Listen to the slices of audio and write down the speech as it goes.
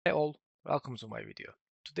Welcome to my video.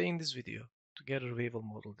 Today in this video, together we will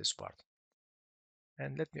model this part.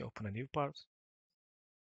 And let me open a new part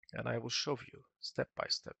and I will show you step by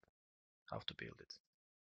step how to build it.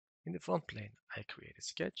 In the front plane, I create a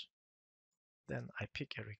sketch, then I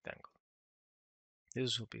pick a rectangle.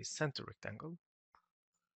 This will be center rectangle.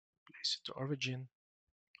 Place it to origin,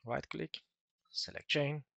 right click, select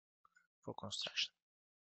chain for construction.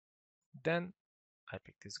 Then I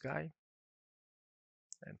pick this guy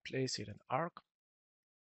and place it in arc.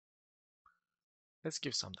 Let's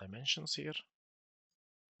give some dimensions here.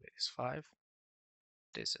 This is 5,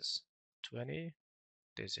 this is 20,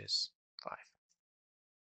 this is 5.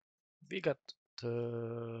 We got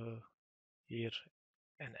here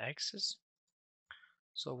an axis.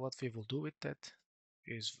 So what we will do with that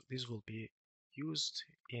is this will be used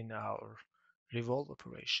in our revolve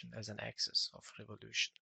operation as an axis of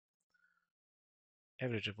revolution.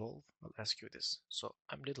 Every revolve will ask you this. So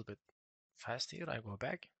I'm a little bit fast here. I go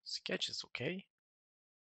back. Sketch is okay.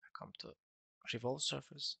 I come to revolve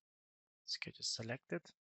surface. Sketch is selected.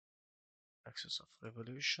 Axis of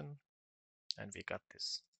revolution. And we got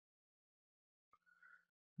this.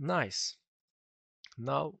 Nice.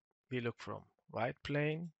 Now we look from right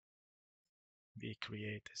plane. We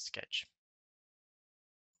create a sketch.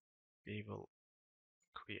 We will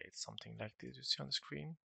create something like this you see on the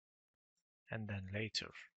screen. And then later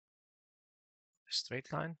a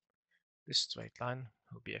straight line. This straight line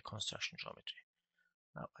will be a construction geometry.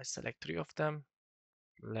 Now I select 3 of them,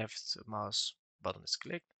 left mouse button is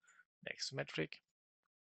clicked, next metric.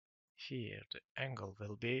 Here the angle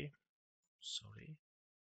will be,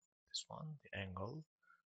 this one, the angle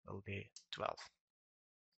will be 12.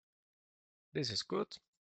 This is good.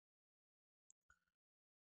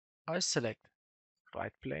 I select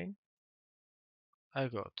right plane, I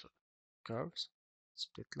go to curves,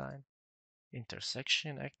 split line,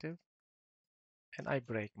 intersection active, and I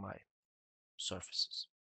break my surfaces.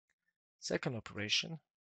 Second operation,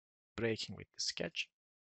 breaking with the sketch.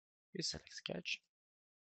 We select sketch,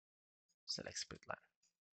 select split line.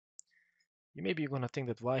 You may be going to think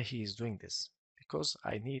that why he is doing this, because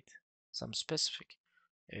I need some specific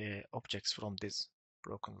objects from these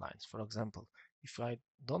broken lines. For example, if I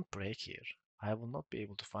don't break here, I will not be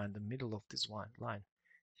able to find the middle of this line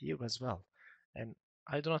here as well. And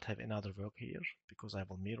I do not have another work here because I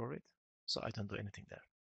will mirror it, so I don't do anything there.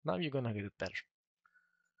 Now you're going to get it better.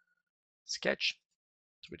 Sketch,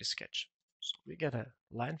 3D sketch. So we get a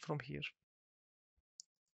line from here.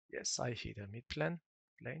 Yes, I hit a mid-plane.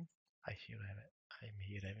 I'm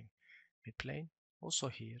here having mid-plane. Also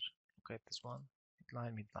here, look at this one,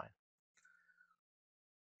 midline.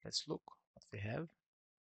 Let's look what we have.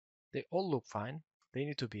 They all look fine. They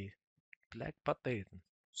need to be black, but they didn't.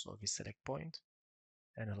 So we select point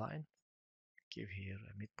and align. Give here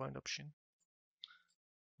a midpoint option.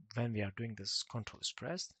 When we are doing this, Control is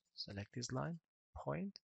pressed. Select this line,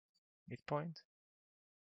 point, midpoint.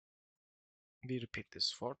 We repeat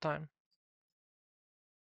this 4 times.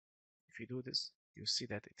 If you do this, you see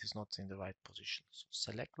that it is not in the right position. So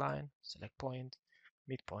select line, select point,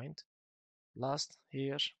 midpoint. Last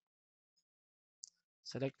here,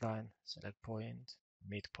 select line, select point,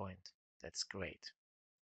 midpoint. That's great.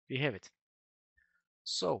 We have it.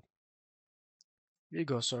 So we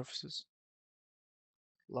go surfaces,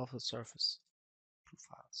 Loft surface,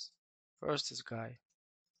 profiles. First this guy,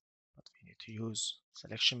 but we need to use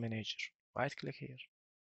selection manager. Right click here,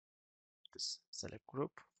 this select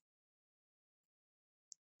group.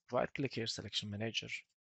 Right click here, selection manager,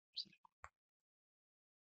 select group.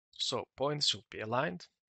 So points should be aligned.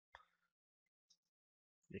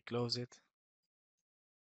 We close it.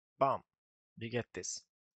 Bam! We get this.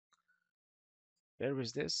 Where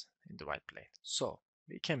is this? In the right plane. So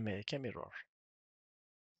we can make a mirror.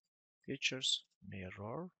 Features,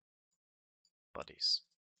 mirror, bodies.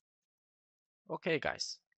 Okay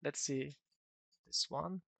guys, let's see this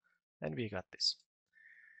one, and we got this.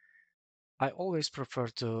 I always prefer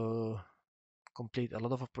to complete a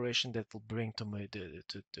lot of operation that will bring to me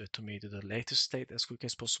to the latest state as quick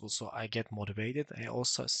as possible, so I get motivated. I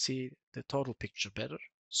also see the total picture better.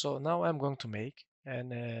 So now I'm going to make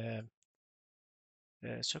a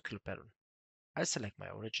circular pattern. I select my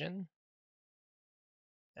origin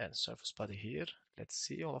and surface body here. Let's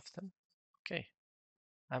see all of them. Okay,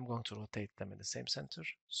 I'm going to rotate them in the same center,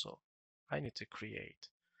 so I need to create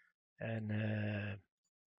an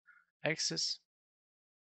axis,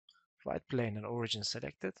 right plane and origin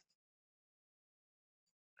selected.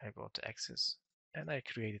 I go to axis and I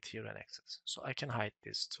created here an axis. So I can hide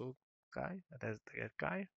this that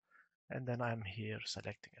guy, and then I'm here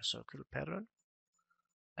selecting a circular pattern.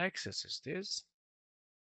 Axis is this.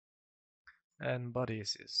 and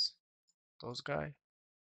bodies is those guy,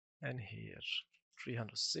 and here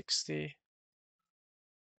 360,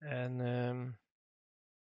 and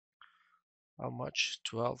how much?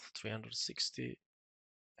 12, 360,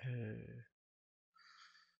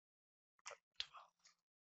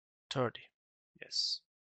 30, yes,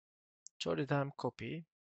 30 time copy.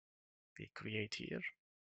 We create here,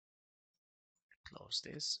 close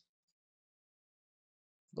this,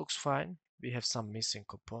 looks fine. We have some missing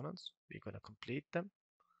components, we're gonna complete them.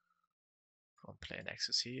 From plane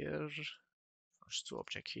axis here, first two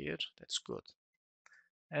object here, that's good.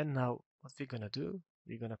 And now what we're gonna do,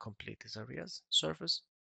 we're gonna complete these areas. Surface,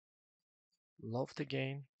 loft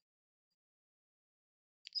again,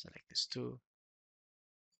 select these two,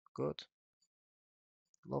 good.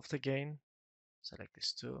 Loft again, select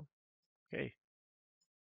these two, okay.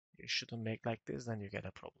 You shouldn't make like this, then you get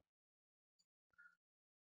a problem.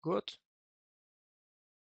 Good.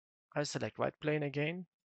 I select right plane again,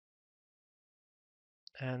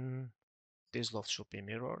 and this loft should be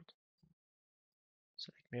mirrored.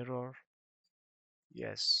 Select mirror,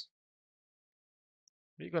 yes.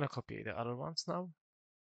 We're gonna copy the other ones now.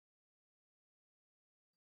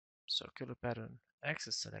 Circular pattern,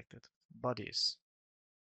 axis selected, bodies.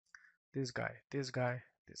 This guy, this guy,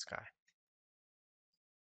 this guy.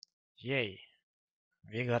 Yay,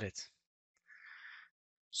 we got it.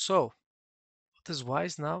 So, what is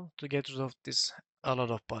wise now to get rid of this a lot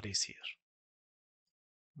of bodies here?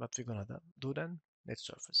 What we're gonna do then, net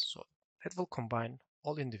surface. So that will combine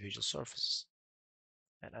all individual surfaces.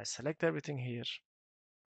 And I select everything here,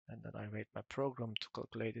 and then I wait my program to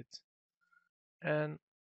calculate it. And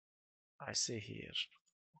I say here,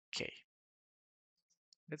 okay,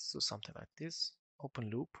 let's do something like this. Open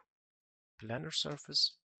loop, planar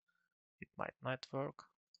surface. It might not work.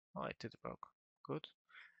 Oh, it did work. Good.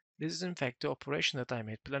 This is in fact the operation that I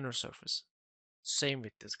made planar surface. Same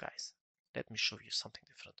with this, guys. Let me show you something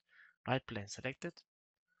different. Right plane selected.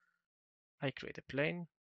 I create a plane.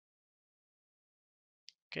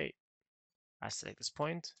 Okay. I select this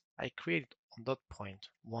point. I create on that point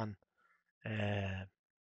one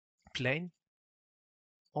plane.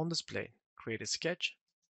 On this plane, create a sketch.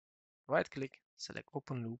 Right click, select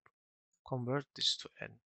open loop. Convert this to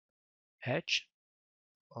an edge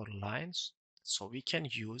or lines. So we can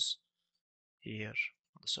use here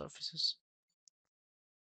on the surfaces.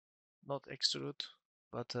 Not extrude,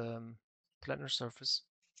 but planar surface.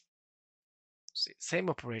 Same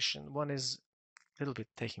operation. One is a little bit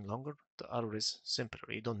taking longer, the other is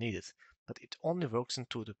simpler. You don't need it, but it only works in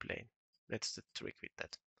 2D plane. That's the trick with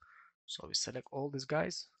that. So we select all these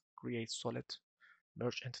guys, create solid,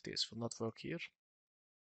 merge entities will not work here.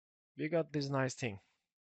 We got this nice thing.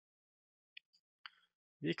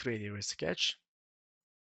 We create here a sketch,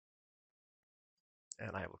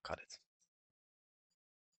 and I will cut it.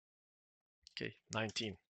 Okay,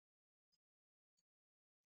 19.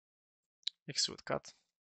 Extrude cut.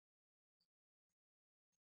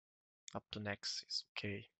 Up to next is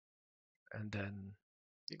okay. And then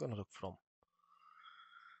we're gonna look from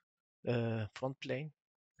front plane.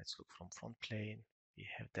 Let's look from front plane. We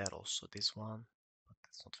have there also this one, but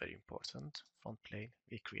that's not very important. Front plane,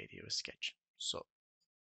 we create here a sketch. So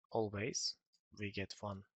always we get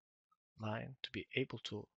one line to be able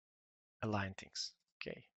to align things.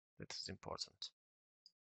 Okay, that is important.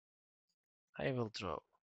 I will draw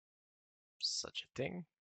such a thing.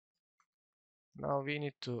 Now we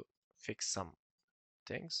need to fix some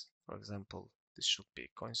things. For example, this should be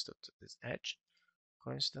constant, this edge,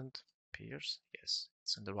 constant, pierce, yes,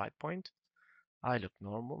 it's in the right point. I look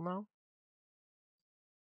normal now.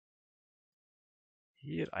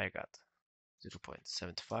 Here I got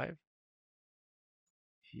 0.75.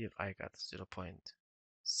 Here I got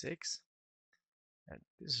 0.6. And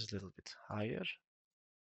this is a little bit higher.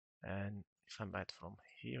 And if I made from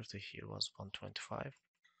here to here was 125.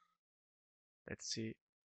 Let's see,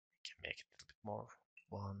 we can make it a little bit more.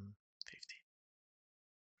 150,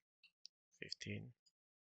 15,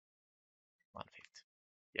 150.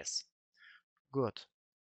 Yes, good.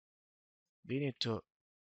 We need to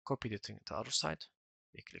copy the thing to the other side.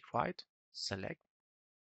 We click right, select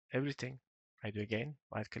everything. I do again,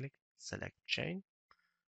 right click, select chain.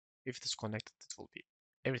 If it is connected, it will be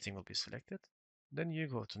everything will be selected. Then you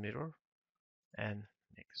go to mirror and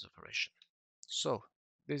make this operation. So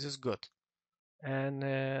this is good.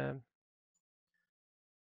 And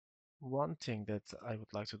one thing that I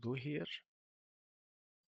would like to do here,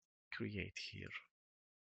 create here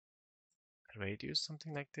a radius,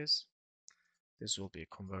 something like this. This will be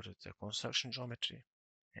converted to construction geometry,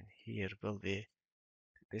 and here will be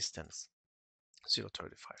the distance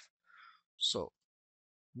 0.35. So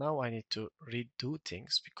Now I need to redo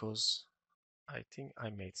things because I think I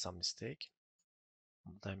made some mistake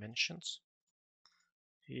on dimensions.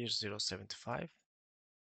 Here 0.75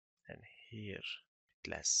 and here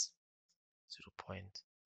less 0.4.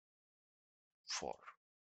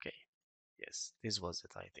 Okay, yes, this was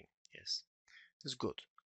it, I think. Yes, this is good.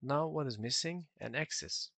 Now what is missing? An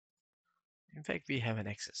axis. In fact, we have an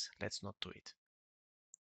axis. Let's not do it.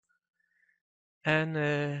 And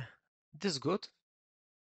this is good.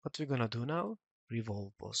 What we're gonna do now?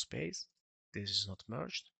 Revolve both space. This is not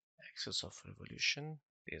merged. Axis of revolution.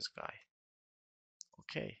 This guy.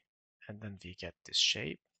 Okay, and then we get this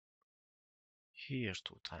shape. Here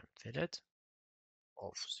 2 times fillet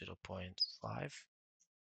of 0.5.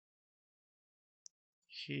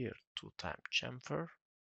 Here 2 times chamfer.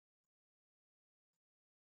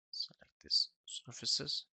 Select these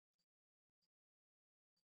surfaces.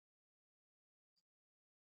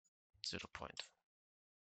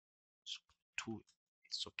 0.2,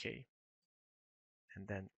 it's okay. And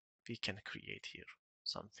then we can create here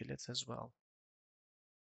some fillets as well.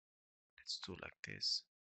 Let's do like this.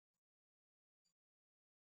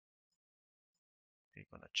 We're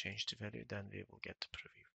gonna change the value, then we will get the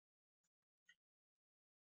preview.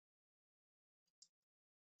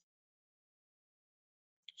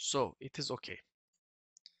 So it is okay.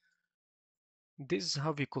 This is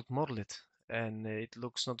how we could model it, and it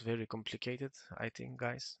looks not very complicated, I think,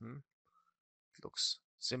 guys. It looks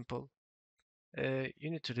simple. You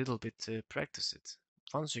need to little bit practice it.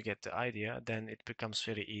 Once you get the idea, then it becomes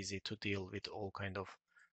very easy to deal with all kind of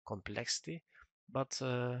complexity. But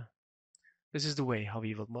this is the way how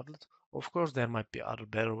we will model it. Of course, there might be other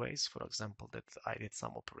better ways. For example, that I did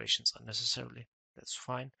some operations unnecessarily. That's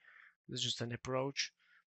fine. This is just an approach.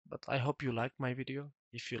 But I hope you like my video.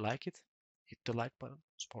 If you like it, hit the like button,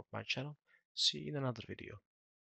 support my channel. See you in another video.